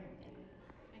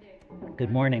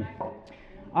Good morning.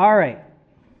 All right.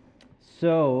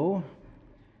 So,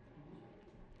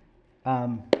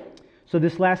 um, so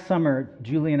this last summer,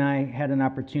 Julie and I had an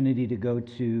opportunity to go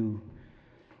to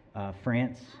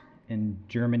France and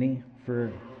Germany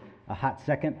for a hot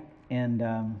second, and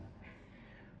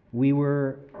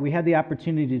we had the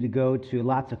opportunity to go to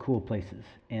lots of cool places,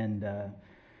 and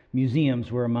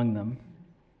museums were among them.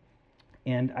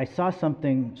 And I saw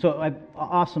something,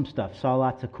 awesome stuff. Saw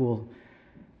lots of cool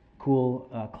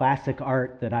classic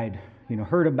art that I'd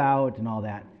heard about and all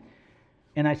that.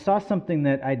 And I saw something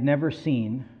that I'd never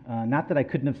seen. Not that I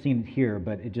couldn't have seen it here,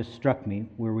 but it just struck me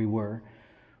where we were,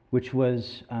 which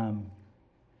was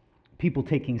people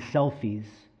taking selfies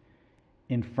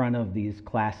in front of these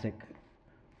classic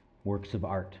works of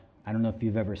art. I don't know if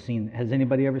you've ever seen. Has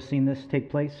anybody ever seen this take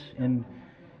place? And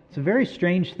it's a very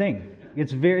strange thing.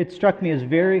 It struck me as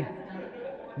very,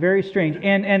 very strange.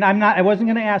 And I wasn't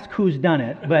going to ask who's done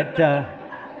it, but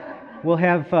we'll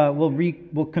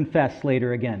confess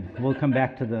later again. We'll come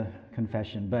back to the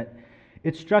confession, but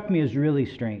it struck me as really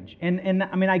strange. And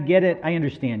I mean, I get it. I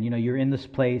understand. You're in this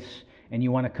place and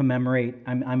you want to commemorate.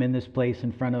 I'm in this place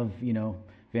in front of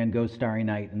Van Gogh's Starry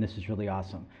Night, and this is really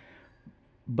awesome.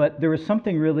 But there was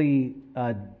something really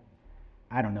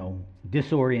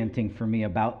disorienting for me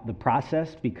about the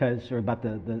process about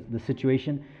the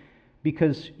situation,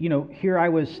 because, here I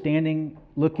was standing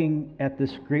looking at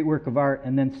this great work of art,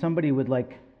 and then somebody would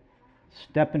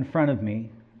step in front of me.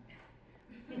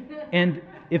 And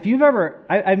if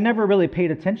I've never really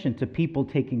paid attention to people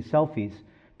taking selfies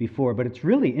before, but it's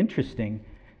really interesting.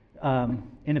 And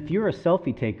if you're a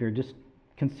selfie taker, just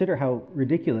consider how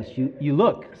ridiculous you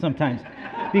look sometimes,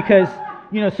 because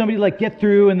somebody get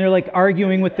through and they're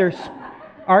arguing with their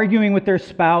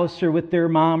spouse or with their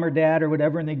mom or dad or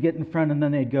whatever, and they'd get in front and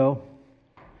then they'd go.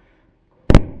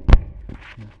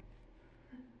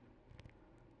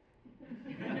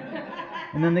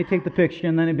 And then they take the picture,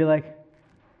 and then they'd be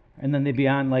they'd be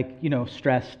on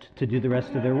stressed to do the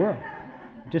rest of their work.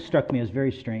 It just struck me as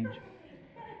very strange.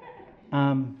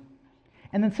 And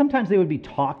then sometimes they would be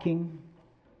talking,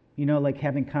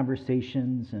 having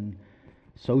conversations and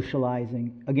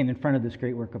socializing, again, in front of this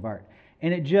great work of art.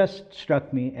 And it just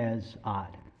struck me as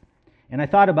odd. And I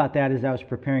thought about that as I was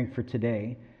preparing for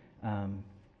today,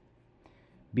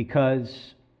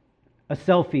 because a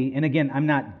selfie, and again, I'm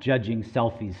not judging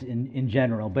selfies in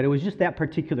general, but it was just that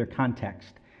particular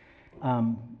context,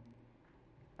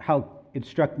 how it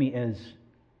struck me as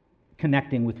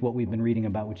connecting with what we've been reading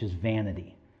about, which is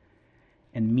vanity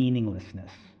and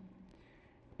meaninglessness.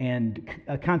 And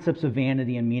concepts of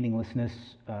vanity and meaninglessness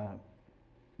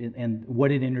and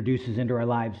what it introduces into our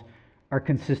lives are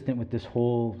consistent with this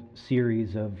whole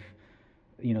series of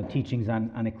teachings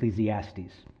on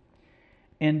Ecclesiastes.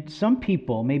 And some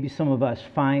people, maybe some of us,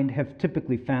 have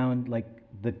typically found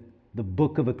the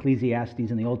book of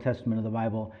Ecclesiastes in the Old Testament of the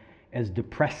Bible as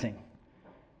depressing.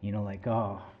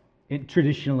 It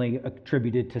traditionally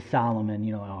attributed to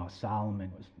Solomon.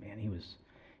 Solomon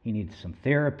he needed some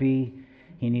therapy.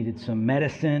 He needed some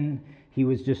medicine. He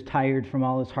was just tired from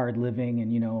all his hard living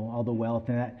and, all the wealth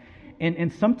and that.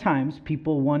 And sometimes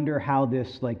people wonder how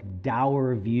this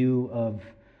dour view of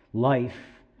life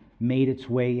made its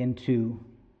way into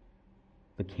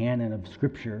the canon of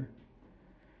Scripture.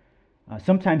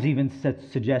 Sometimes even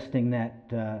suggesting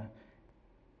that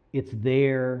it's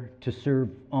there to serve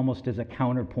almost as a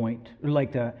counterpoint, or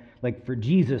for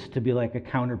Jesus to be a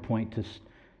counterpoint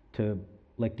to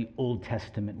the Old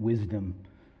Testament wisdom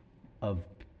of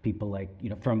people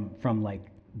from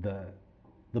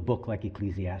the book like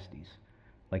Ecclesiastes.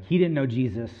 He didn't know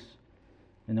Jesus,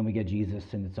 and then we get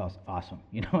Jesus, and it's awesome.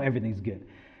 Everything's good.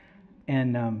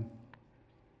 And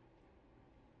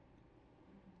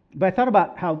but I thought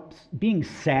about how being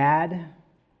sad,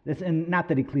 and not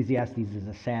that Ecclesiastes is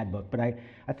a sad book, but I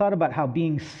thought about how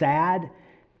being sad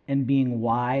and being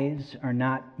wise are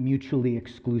not mutually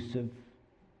exclusive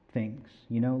things.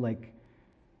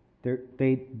 They're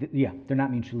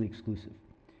not mutually exclusive.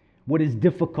 What is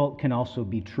difficult can also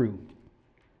be true.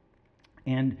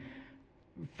 And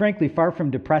frankly, far from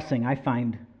depressing, I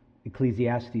find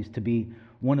Ecclesiastes to be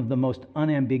one of the most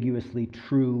unambiguously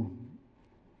true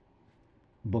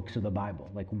books of the Bible.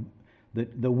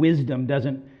 The wisdom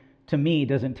doesn't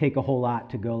take a whole lot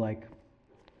to go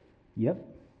yep,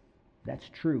 that's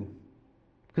true.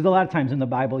 Because a lot of times in the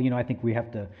Bible, I think we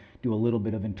have to do a little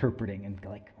bit of interpreting,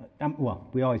 and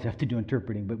we always have to do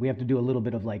interpreting, but we have to do a little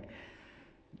bit of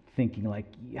thinking,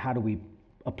 how do we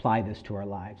apply this to our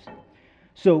lives?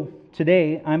 So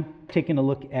today I'm taking a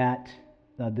look at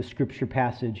the scripture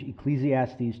passage,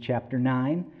 Ecclesiastes chapter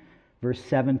 9, verse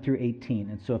 7 through 18.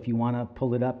 And so if you want to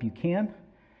pull it up, you can.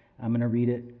 I'm going to read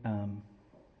it. I'm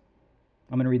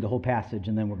going to read the whole passage,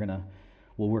 and then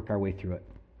we'll work our way through it.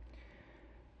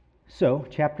 So,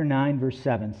 chapter 9, verse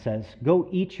 7 says, "Go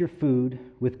eat your food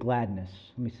with gladness."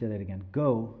 Let me say that again.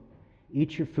 "Go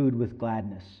eat your food with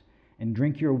gladness, and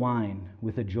drink your wine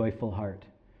with a joyful heart.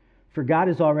 For God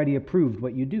has already approved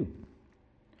what you do.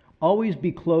 Always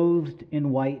be clothed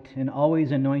in white, and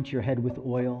always anoint your head with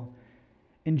oil.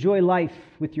 Enjoy life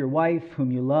with your wife,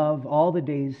 whom you love, all the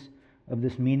days of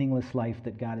this meaningless life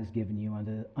that God has given you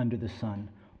under the sun,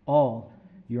 all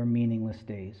your meaningless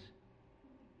days.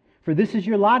 For this is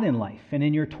your lot in life, and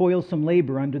in your toilsome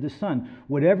labor under the sun.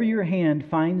 Whatever your hand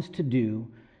finds to do,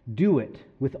 do it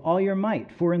with all your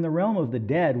might. For in the realm of the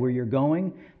dead where you're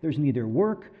going, there's neither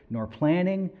work, nor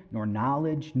planning, nor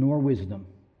knowledge, nor wisdom.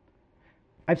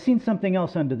 I've seen something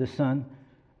else under the sun.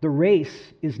 The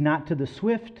race is not to the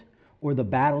swift, or the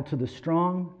battle to the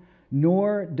strong,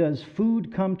 nor does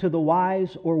food come to the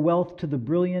wise, or wealth to the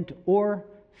brilliant, or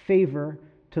favor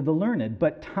to the learned,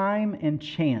 but time and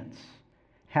chance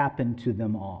happen to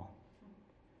them all.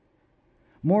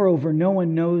 Moreover, no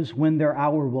one knows when their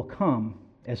hour will come.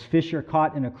 As fish are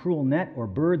caught in a cruel net, or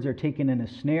birds are taken in a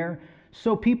snare,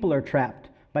 so people are trapped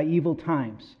by evil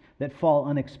times that fall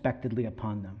unexpectedly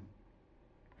upon them.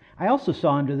 I also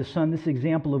saw under the sun this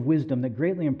example of wisdom that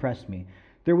greatly impressed me.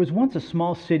 There was once a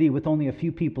small city with only a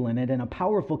few people in it, and a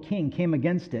powerful king came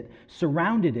against it,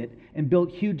 surrounded it, and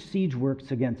built huge siege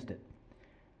works against it.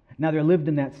 Now there lived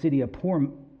in that city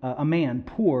a man,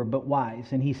 poor but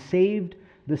wise, and he saved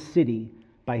the city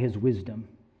by his wisdom.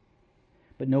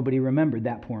 But nobody remembered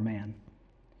that poor man.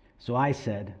 So I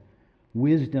said,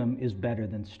 wisdom is better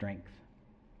than strength.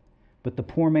 But the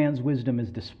poor man's wisdom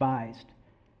is despised,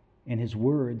 and his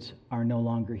words are no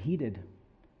longer heeded.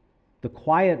 The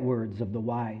quiet words of the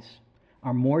wise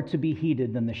are more to be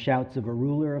heeded than the shouts of a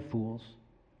ruler of fools.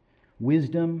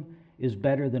 Wisdom is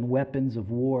better than weapons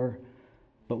of war,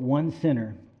 but one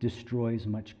sinner destroys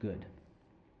much good.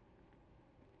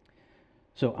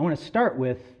 So I want to start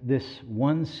with this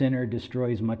one sinner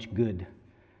destroys much good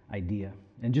idea,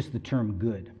 and just the term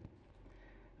good.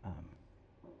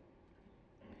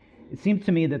 It seems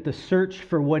to me that the search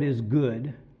for what is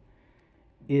good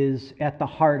is at the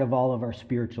heart of all of our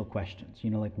spiritual questions. You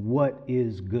know, like, what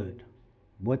is good?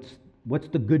 What's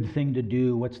the good thing to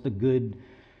do? What's the good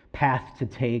path to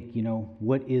take? You know,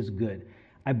 what is good?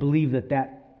 I believe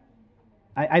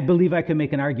I believe I can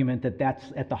make an argument that that's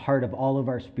at the heart of all of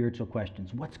our spiritual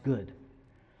questions. What's good?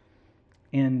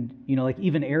 And, you know, like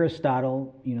even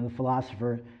Aristotle, you know, the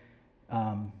philosopher,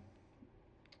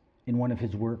 in one of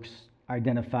his works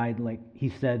identified, like he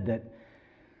said that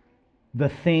the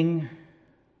thing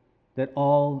that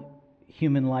all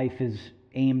human life is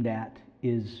aimed at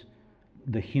is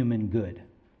the human good.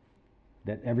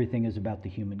 That everything is about the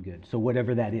human good. So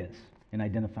whatever that is, in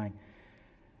identifying.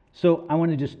 So I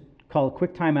want to just call a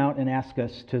quick time out and ask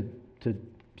us to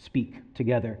speak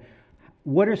together.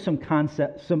 What are some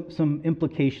concepts, some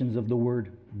implications of the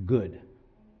word good?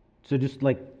 So just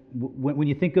like when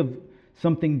you think of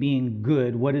something being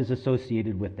good, what is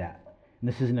associated with that? And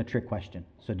this isn't a trick question.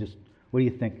 So just, what do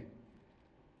you think?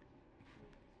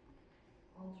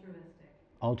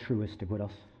 Altruistic. What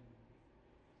else?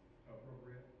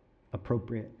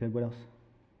 Appropriate. Good. What else?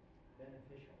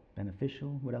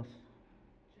 Beneficial. What else?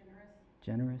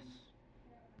 Generous.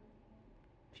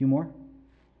 A few more?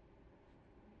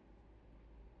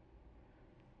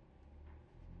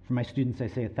 For my students, I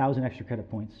say 1,000 extra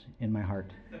credit points in my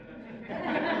heart.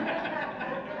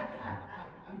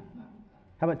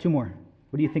 How about two more?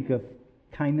 What do you think of?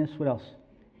 Kindness. What else?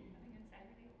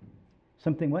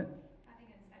 Something what?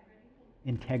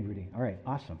 Integrity. All right,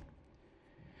 awesome.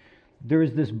 There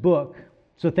is this book.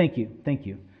 So thank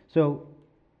you. So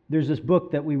there's this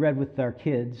book that we read with our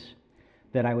kids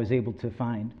that I was able to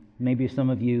find. Maybe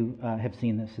some of you have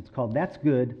seen this. It's called That's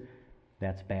Good,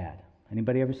 That's Bad.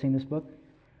 Anybody ever seen this book?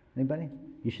 Anybody?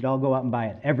 You should all go out and buy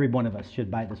it. Every one of us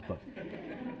should buy this book.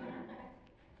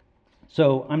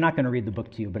 So I'm not going to read the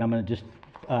book to you, but I'm going to just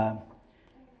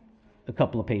a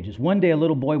couple of pages. One day a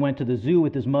little boy went to the zoo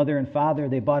with his mother and father.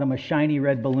 They bought him a shiny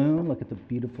red balloon. Look at the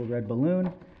beautiful red balloon.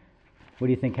 What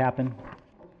do you think happened?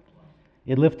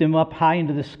 It lifted him up high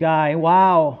into the sky.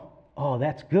 Wow. Oh,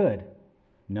 that's good.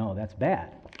 No, that's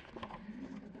bad.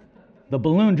 The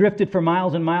balloon drifted for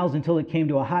miles and miles until it came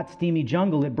to a hot, steamy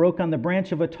jungle. It broke on the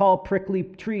branch of a tall, prickly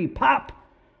tree. Pop!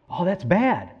 Oh, that's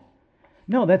bad.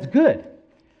 No, that's good.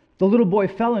 The little boy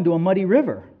fell into a muddy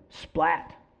river.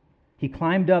 Splat! He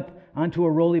climbed up onto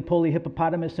a roly-poly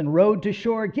hippopotamus and rode to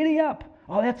shore. Giddy up!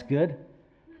 Oh, that's good.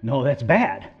 No, that's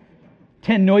bad.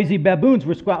 10 noisy baboons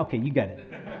were Okay, you got it.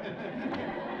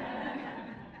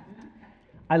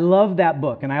 I love that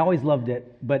book, and I always loved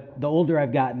it, but the older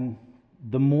I've gotten,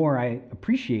 the more I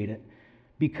appreciate it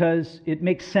because it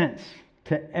makes sense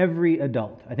to every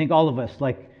adult. I think all of us,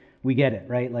 we get it,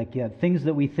 right? Things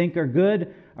that we think are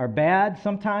good are bad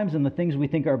sometimes, and the things we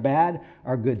think are bad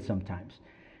are good sometimes.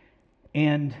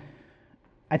 And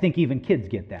I think even kids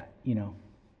get that,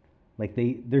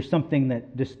 there's something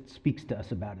that just speaks to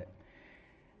us about it.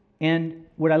 And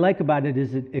what I like about it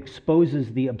is it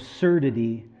exposes the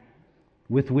absurdity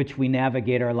with which we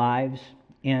navigate our lives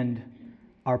and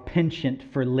our penchant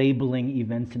for labeling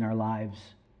events in our lives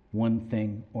one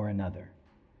thing or another.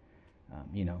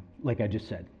 Like I just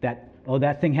said,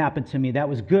 that thing happened to me, that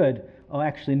was good. Oh,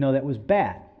 actually, no, that was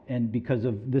bad. And because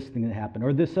of this thing that happened.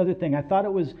 Or this other thing, I thought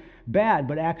it was bad,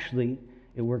 but actually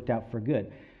it worked out for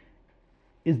good.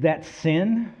 Is that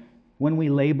sin when we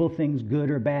label things good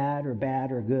or bad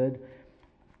or good?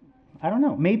 I don't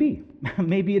know. Maybe.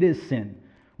 Maybe it is sin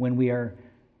when we are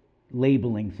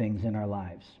labeling things in our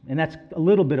lives. And that's a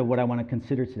little bit of what I want to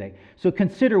consider today. So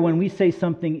consider when we say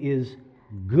something is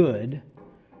good,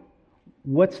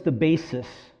 what's the basis?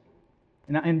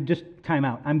 And just time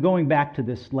out. I'm going back to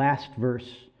this last verse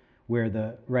where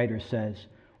the writer says,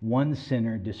 one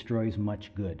sinner destroys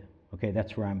much good. Okay,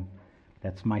 that's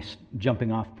my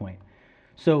jumping off point.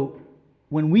 So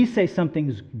when we say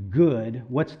something's good,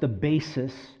 what's the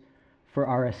basis for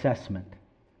our assessment?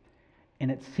 And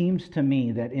it seems to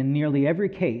me that in nearly every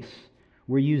case,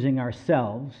 we're using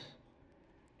ourselves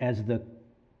as the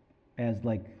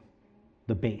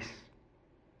base.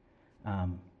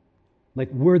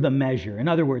 We're the measure. In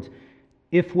other words,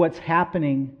 if what's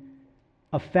happening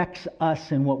affects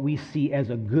us in what we see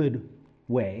as a good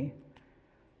way,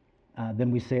 then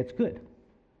we say it's good.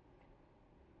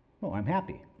 Oh, I'm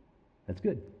happy. That's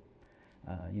good.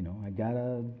 I got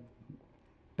a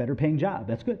better paying job.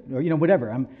 That's good. Or,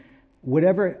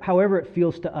 whatever. However it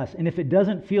feels to us. And if it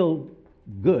doesn't feel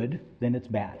good, then it's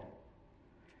bad.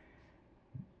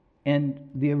 And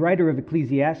the writer of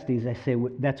Ecclesiastes, I say,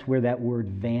 that's where that word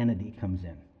vanity comes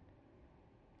in.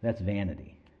 That's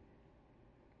vanity.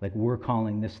 We're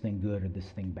calling this thing good or this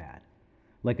thing bad.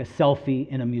 Like a selfie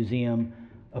in a museum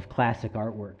of classic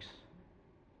artworks.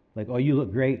 Oh, you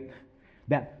look great.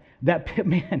 That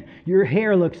man, your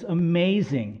hair looks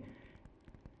amazing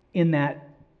in that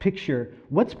picture.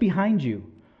 What's behind you?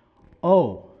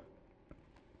 Oh,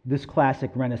 this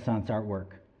classic Renaissance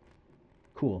artwork.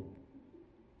 Cool.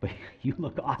 But you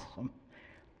look awesome.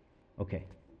 Okay.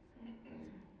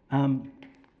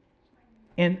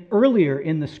 And earlier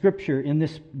in the scripture, in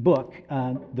this book,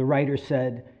 the writer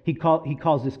said, he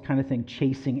calls this kind of thing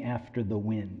chasing after the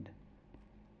wind.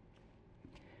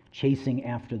 Chasing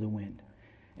after the wind.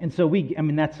 And so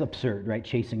that's absurd, right?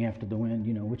 Chasing after the wind,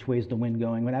 which way is the wind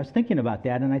going? But I was thinking about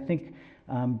that, and I think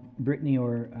Brittany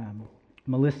or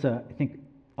Melissa, I think,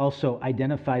 also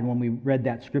identified when we read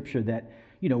that scripture that,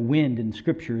 wind in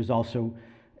scripture is also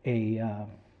a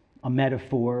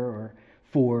metaphor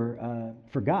for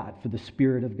God, for the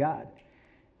Spirit of God.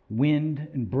 Wind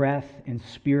and breath and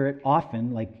spirit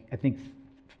often, I think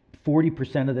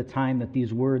 40% of the time that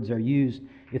these words are used,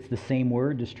 it's the same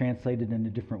word, just translated in a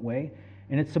different way.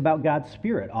 And it's about God's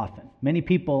Spirit often. Many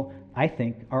people, I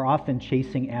think, are often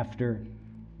chasing after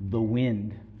the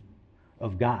wind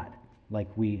of God.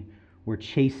 We're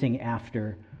chasing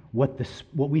after what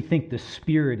we think the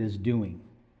Spirit is doing.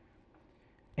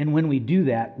 And when we do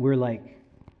that,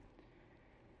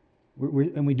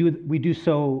 we do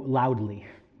so loudly,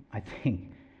 I think.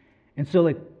 And so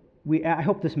I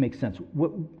hope this makes sense.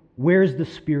 Where's the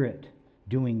Spirit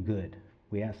doing good?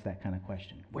 We ask that kind of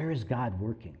question. Where is God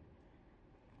working?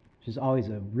 Which is always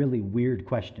a really weird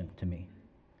question to me.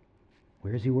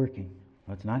 Where is he working?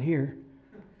 Well, it's not here.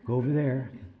 Go over there.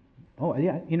 Oh,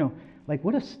 yeah,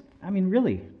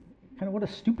 really, kind of what a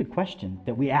stupid question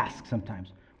that we ask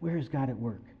sometimes. Where is God at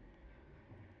work?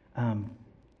 And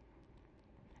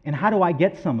how do I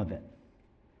get some of it?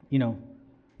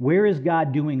 Where is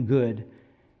God doing good?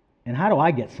 And how do I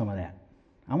get some of that?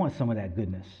 I want some of that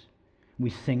goodness. We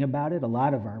sing about it. A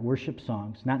lot of our worship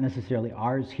songs, not necessarily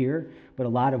ours here, but a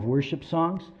lot of worship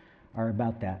songs are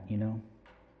about that,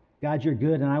 God, you're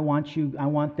good, and I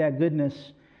want that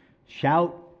goodness.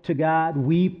 Shout to God,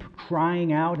 weep,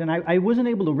 crying out. And I wasn't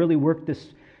able to really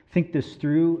think this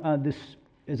through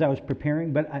as I was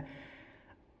preparing, but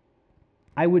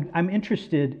I'm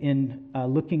interested in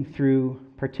looking through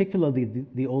particularly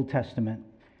the Old Testament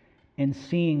and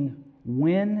seeing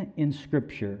when in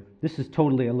Scripture, this is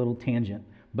totally a little tangent,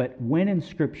 but when in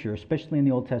Scripture, especially in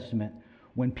the Old Testament,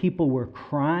 when people were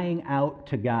crying out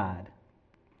to God,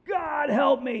 God, God,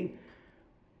 help me.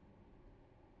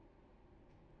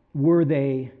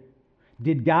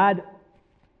 Did God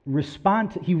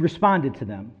respond? He responded to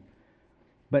them.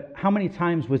 But how many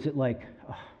times was it like,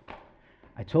 oh,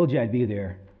 I told you I'd be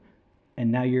there,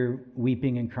 and now you're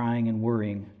weeping and crying and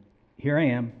worrying. Here I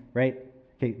am, right?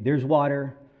 Okay, there's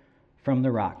water from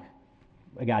the rock.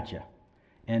 I got you.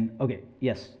 And okay,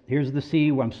 yes, here's the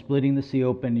sea where I'm splitting the sea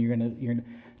open. You're gonna. Do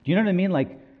you know what I mean?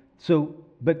 Like, so.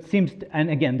 But it seems, and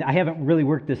again, I haven't really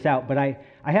worked this out, but I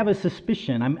have a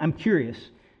suspicion. I'm curious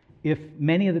if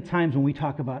many of the times when we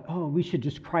talk about, oh, we should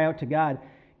just cry out to God,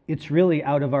 it's really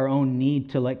out of our own need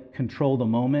to like control the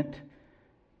moment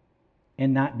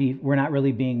and we're not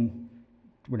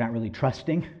really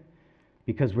trusting,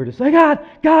 because we're just like,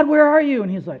 God, where are you?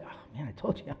 And he's like, oh man, I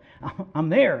told you, I'm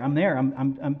there.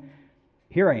 I'm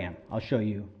here I am. I'll show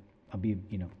you. I'll be,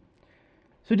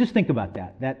 So just think about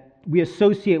that we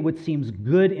associate what seems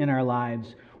good in our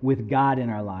lives with God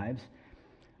in our lives.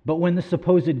 But when the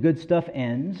supposed good stuff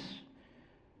ends,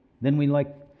 then we want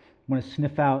to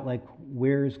sniff out, like,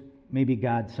 where's maybe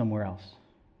God somewhere else?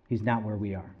 He's not where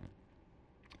we are.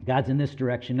 God's in this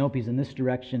direction. Nope, he's in this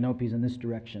direction. Nope, he's in this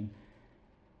direction.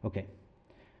 Okay.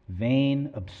 Vain,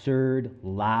 absurd,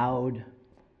 loud.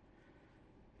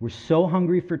 We're so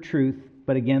hungry for truth,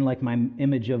 but again, like my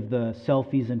image of the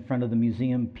selfies in front of the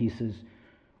museum pieces,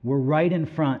 we're right in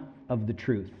front of the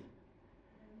truth,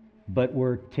 but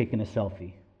we're taking a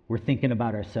selfie. We're thinking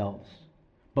about ourselves,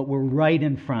 but we're right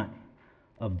in front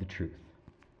of the truth.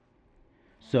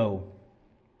 So,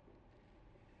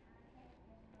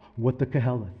 what the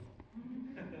Qoheleth?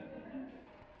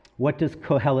 What does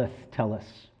Qoheleth tell us?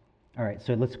 All right,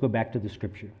 so let's go back to the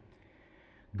scripture.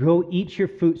 Go eat your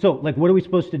food. So, like, what are we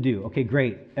supposed to do? Okay,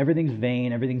 great. Everything's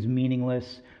vain. Everything's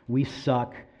meaningless. We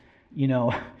suck.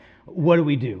 What do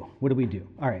we do? What do we do?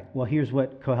 All right, well, here's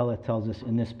what Qoheleth tells us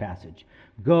in this passage.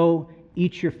 Go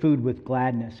eat your food with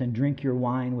gladness and drink your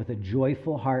wine with a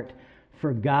joyful heart,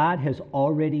 for God has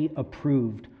already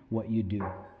approved what you do.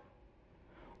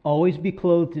 Always be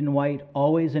clothed in white.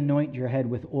 Always anoint your head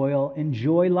with oil.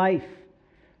 Enjoy life,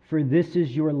 for this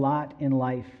is your lot in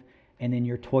life and in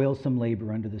your toilsome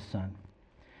labor under the sun.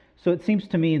 So it seems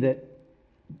to me that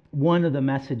one of the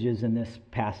messages in this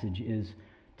passage is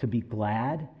to be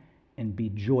glad and be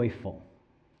joyful.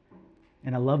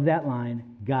 And I love that line,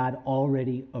 God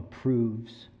already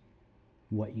approves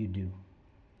what you do.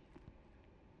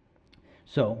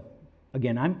 So,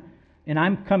 again, I'm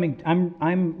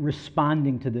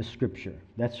responding to this scripture.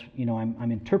 That's,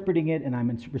 I'm interpreting it and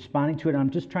I'm responding to it. I'm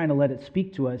just trying to let it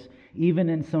speak to us, even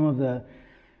in some of the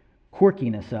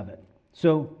quirkiness of it.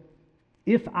 So,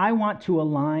 if I want to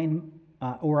align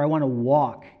or I want to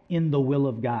walk in the will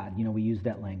of God, we use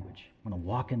that language. I want to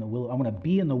walk in the will. I want to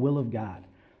be in the will of God.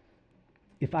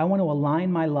 If I want to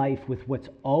align my life with what's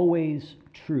always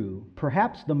true,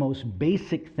 perhaps the most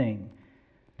basic thing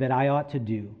that I ought to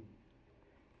do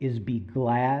is be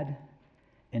glad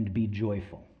and be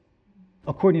joyful,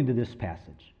 according to this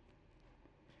passage,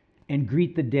 and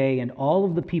greet the day and all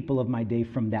of the people of my day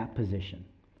from that position.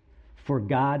 For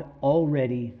God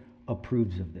already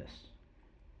approves of this.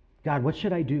 God, what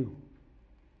should I do?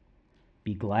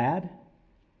 Be glad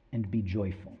and be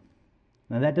joyful.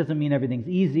 Now, that doesn't mean everything's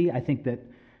easy. I think that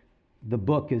the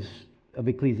book of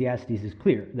Ecclesiastes is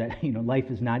clear that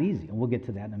life is not easy, and we'll get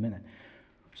to that in a minute.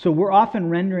 So we're often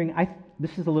rendering,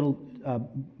 this is a little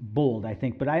bold, I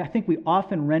think, but I think we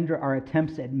often render our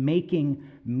attempts at making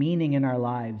meaning in our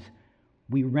lives,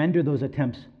 we render those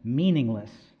attempts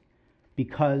meaningless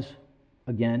because,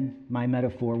 again, my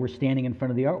metaphor, we're standing in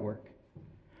front of the artwork.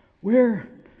 Where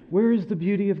is the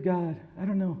beauty of God? I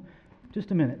don't know.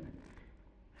 Just a minute.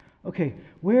 Okay,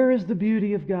 where is the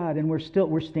beauty of God? And we're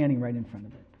standing right in front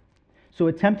of it. So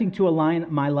attempting to align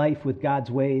my life with God's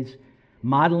ways,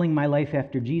 modeling my life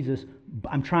after Jesus,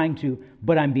 I'm trying to,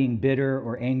 but I'm being bitter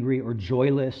or angry or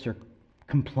joyless or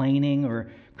complaining or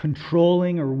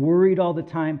controlling or worried all the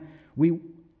time.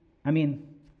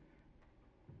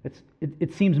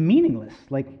 It seems meaningless.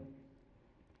 Like,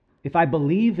 if I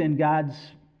believe in God's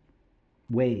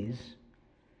ways,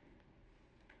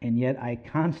 and yet I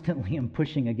constantly am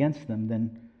pushing against them,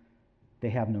 then they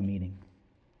have no meaning.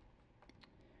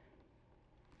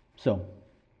 So,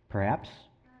 perhaps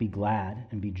be glad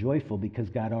and be joyful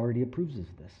because God already approves of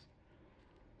this.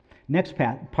 Next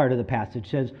part of the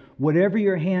passage says, whatever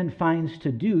your hand finds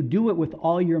to do, do it with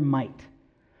all your might.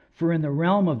 For in the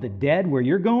realm of the dead, where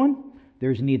you're going,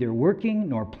 there's neither working,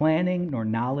 nor planning, nor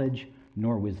knowledge,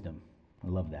 nor wisdom. I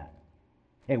love that.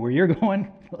 Hey, where you're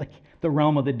going, like the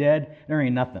realm of the dead, there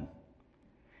ain't nothing.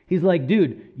 He's like,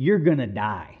 dude, you're going to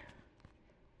die.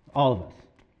 All of us.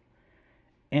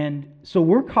 And so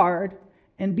work hard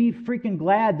and be freaking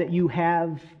glad that you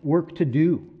have work to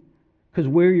do. Because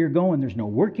where you're going, there's no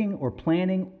working or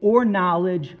planning or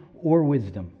knowledge or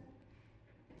wisdom.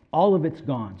 All of it's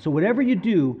gone. So whatever you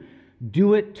do,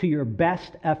 do it to your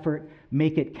best effort.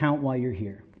 Make it count while you're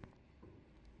here.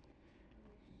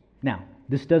 Now,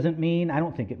 this doesn't mean, I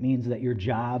don't think it means that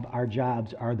our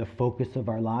jobs are the focus of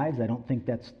our lives. I don't think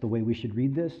that's the way we should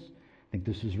read this. I think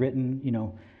this was written,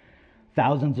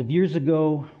 thousands of years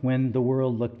ago when the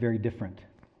world looked very different.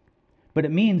 But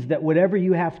it means that whatever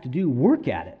you have to do, work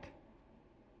at it.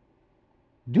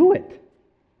 Do it.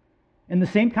 And the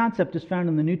same concept is found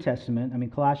in the New Testament.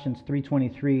 Colossians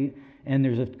 3:23, and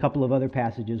there's a couple of other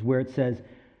passages where it says,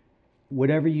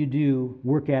 whatever you do,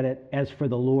 work at it as for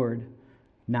the Lord,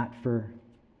 not for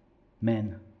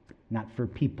men, not for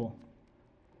people.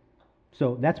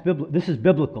 So this is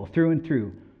biblical through and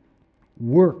through.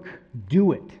 Work,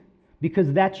 do it,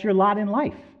 because that's your lot in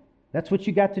life. That's what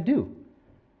you got to do.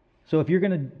 So if you're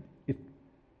going to,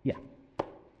 yeah.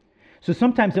 So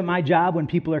sometimes at my job, when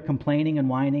people are complaining and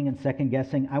whining and second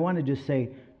guessing, I want to just say,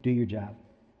 do your job.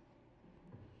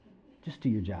 Just do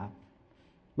your job.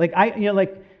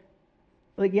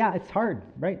 Yeah, it's hard,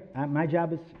 right? My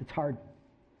job it's hard.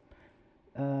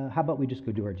 How about we just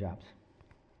go do our jobs?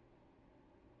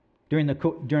 During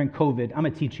COVID, I'm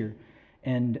a teacher,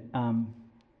 and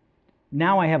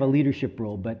now I have a leadership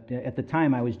role. But at the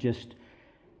time, I was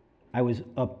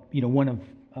one of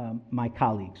my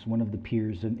colleagues, one of the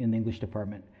peers in the English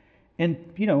department, and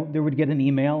there would get an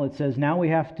email that says, now we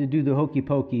have to do the hokey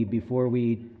pokey before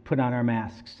we put on our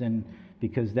masks, and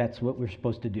because that's what we're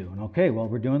supposed to do. And okay, well,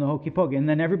 we're doing the hokey pokey. And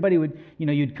then everybody would,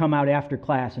 you'd come out after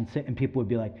class and sit, and people would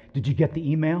be like, did you get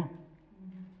the email?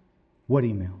 What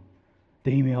email? The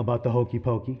email about the hokey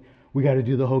pokey. We got to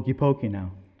do the hokey pokey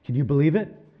now. Can you believe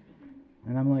it?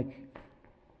 And I'm like,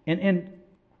 and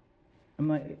I'm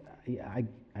like, yeah,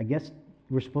 I guess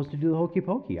we're supposed to do the hokey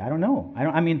pokey. I don't know.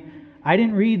 I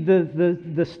didn't read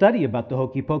the study about the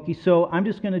hokey pokey, so I'm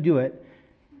just going to do it.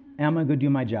 And I'm going to go do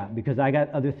my job because I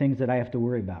got other things that I have to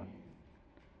worry about.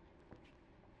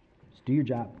 Just do your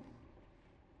job.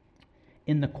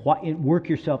 Work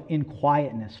yourself in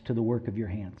quietness to the work of your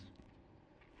hands.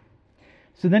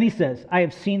 So then he says, I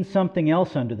have seen something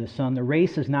else under the sun. The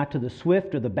race is not to the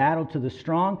swift or the battle to the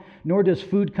strong, nor does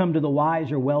food come to the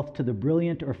wise or wealth to the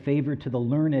brilliant or favor to the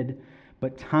learned,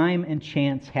 but time and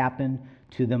chance happen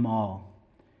to them all.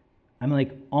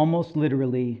 Almost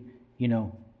literally,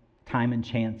 time and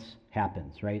chance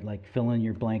happens, right? Like fill in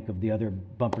your blank of the other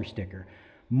bumper sticker.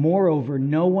 Moreover,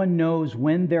 no one knows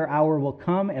when their hour will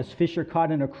come, as fish are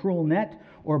caught in a cruel net,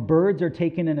 or birds are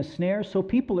taken in a snare, so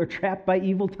people are trapped by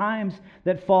evil times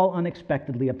that fall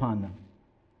unexpectedly upon them.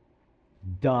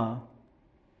 Duh.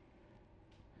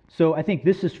 So I think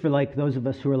this is for those of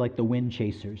us who are the wind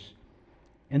chasers.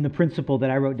 And the principle that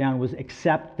I wrote down was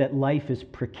accept that life is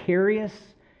precarious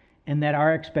and that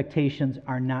our expectations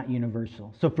are not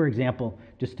universal. So for example,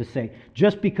 just to say,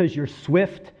 just because you're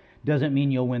swift doesn't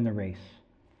mean you'll win the race.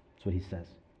 That's what he says.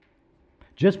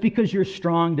 Just because you're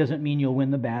strong doesn't mean you'll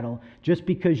win the battle. Just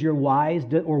because you're wise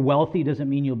or wealthy doesn't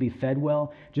mean you'll be fed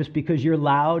well. Just because you're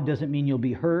loud doesn't mean you'll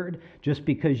be heard. Just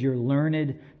because you're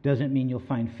learned doesn't mean you'll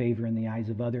find favor in the eyes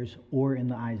of others or in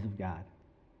the eyes of God.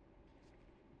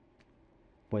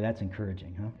 Boy, that's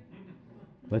encouraging, huh?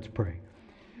 Let's pray.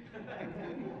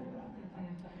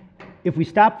 If we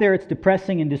stop there, it's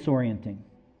depressing and disorienting.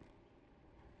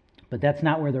 But that's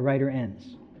not where the writer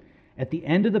ends. At the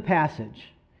end of the passage,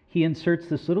 he inserts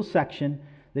this little section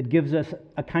that gives us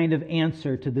a kind of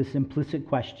answer to this implicit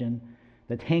question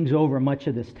that hangs over much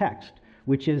of this text,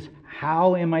 which is,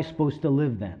 how am I supposed to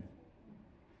live then?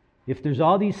 If there's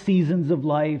all these seasons of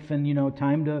life and,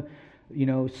 time to,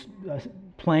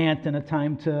 plant and a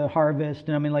time to harvest,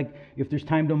 and if there's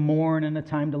time to mourn and a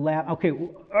time to laugh, okay,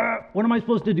 what am I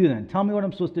supposed to do then? Tell me what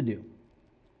I'm supposed to do.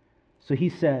 So he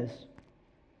says,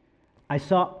 I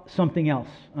saw something else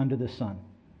under the sun,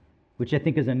 which I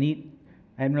think is a neat,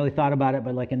 I hadn't really thought about it,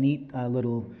 but a neat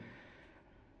little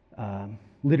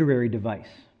literary device.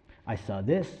 I saw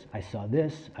this, I saw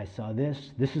this, I saw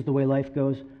this. This is the way life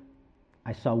goes.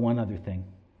 I saw one other thing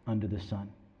under the sun.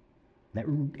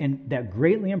 That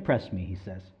greatly impressed me, he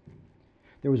says.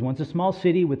 There was once a small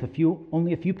city with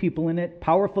only a few people in it.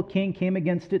 Powerful king came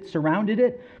against it, surrounded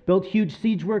it, built huge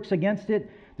siege works against it.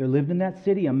 There lived in that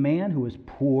city a man who was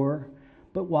poor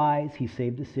but wise. He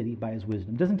saved the city by his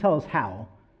wisdom. Doesn't tell us how,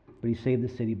 but he saved the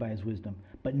city by his wisdom.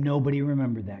 But nobody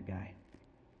remembered that guy.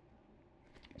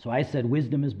 So I said,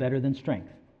 wisdom is better than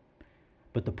strength.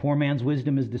 But the poor man's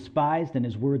wisdom is despised, and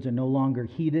his words are no longer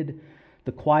heeded.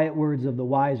 The quiet words of the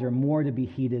wise are more to be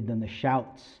heeded than the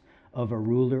shouts of a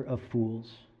ruler of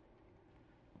fools.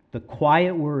 The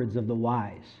quiet words of the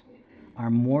wise are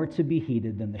more to be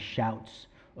heeded than the shouts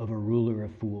of a ruler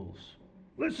of fools.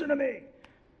 Listen to me.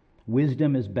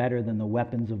 Wisdom is better than the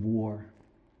weapons of war.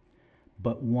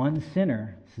 But one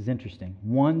sinner, this is interesting,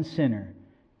 one sinner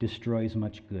destroys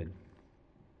much good.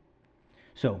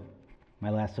 So, my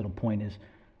last little point is,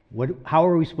 how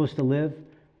are we supposed to live?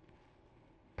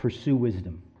 Pursue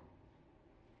wisdom.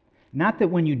 Not that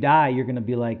when you die, you're going to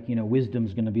be like,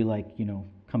 wisdom's going to be like,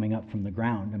 coming up from the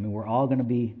ground. I mean, we're all going to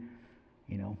be,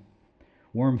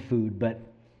 worm food, but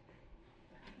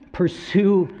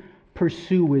pursue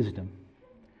wisdom.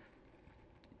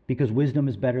 Because wisdom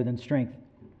is better than strength.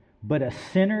 But a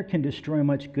sinner can destroy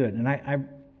much good. And I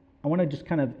want to just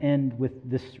kind of end with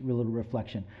this little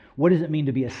reflection. What does it mean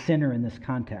to be a sinner in this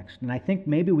context? And I think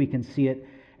maybe we can see it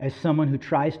as someone who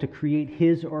tries to create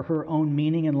his or her own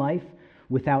meaning in life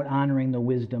without honoring the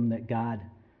wisdom that God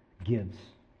gives.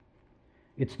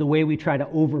 It's the way we try to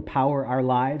overpower our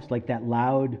lives, like that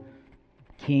loud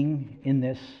king in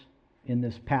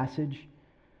this passage.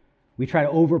 We try to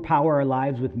overpower our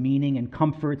lives with meaning and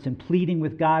comforts and pleading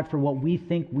with God for what we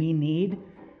think we need.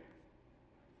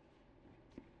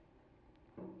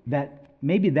 That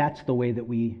maybe that's the way that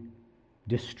we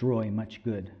destroy much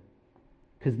good.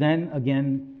 Because then,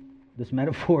 again, this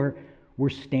metaphor, we're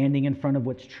standing in front of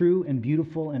what's true and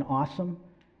beautiful and awesome,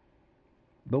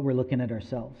 but we're looking at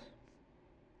ourselves.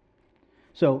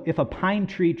 So if a pine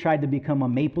tree tried to become a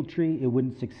maple tree, it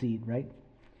wouldn't succeed, right?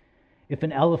 If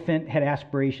an elephant had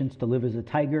aspirations to live as a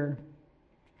tiger,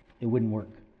 it wouldn't work.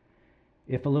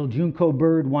 If a little junco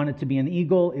bird wanted to be an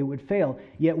eagle, it would fail.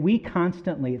 Yet we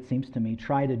constantly, it seems to me,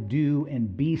 try to do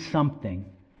and be something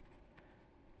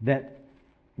that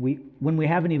when we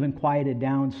haven't even quieted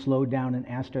down, slowed down, and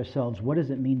asked ourselves, what does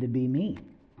it mean to be me?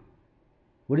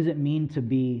 What does it mean to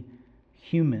be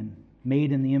human,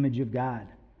 made in the image of God?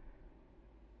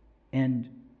 And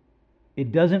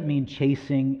it doesn't mean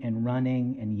chasing and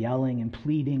running and yelling and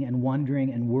pleading and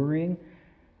wondering and worrying.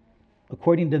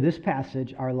 According to this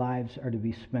passage, our lives are to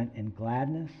be spent in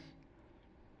gladness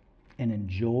and in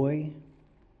joy,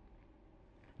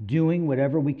 doing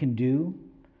whatever we can do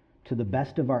to the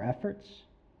best of our efforts,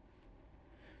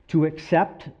 to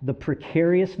accept the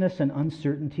precariousness and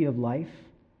uncertainty of life,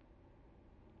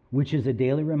 which is a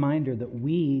daily reminder that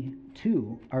we,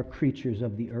 too, are creatures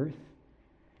of the earth,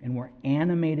 and we're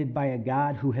animated by a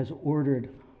God who has ordered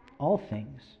all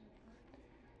things.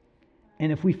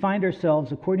 And if we find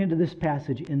ourselves, according to this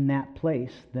passage, in that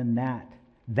place, then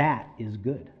that is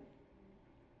good.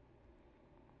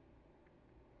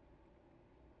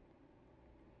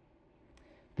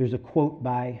 There's a quote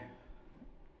by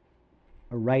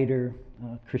a writer,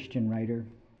 a Christian writer,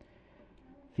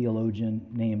 theologian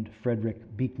named Frederick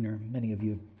Buechner. Many of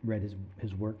you have read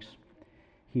his works.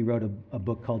 He wrote a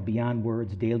book called Beyond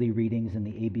Words, Daily Readings and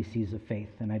the ABCs of Faith.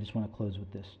 And I just want to close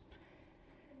with this.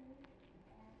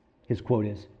 His quote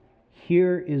is,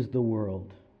 "Here is the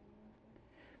world.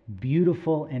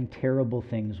 Beautiful and terrible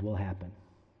things will happen.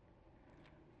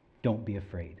 Don't be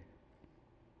afraid."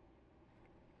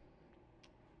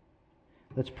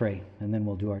 Let's pray, and then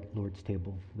we'll do our Lord's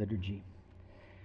table liturgy.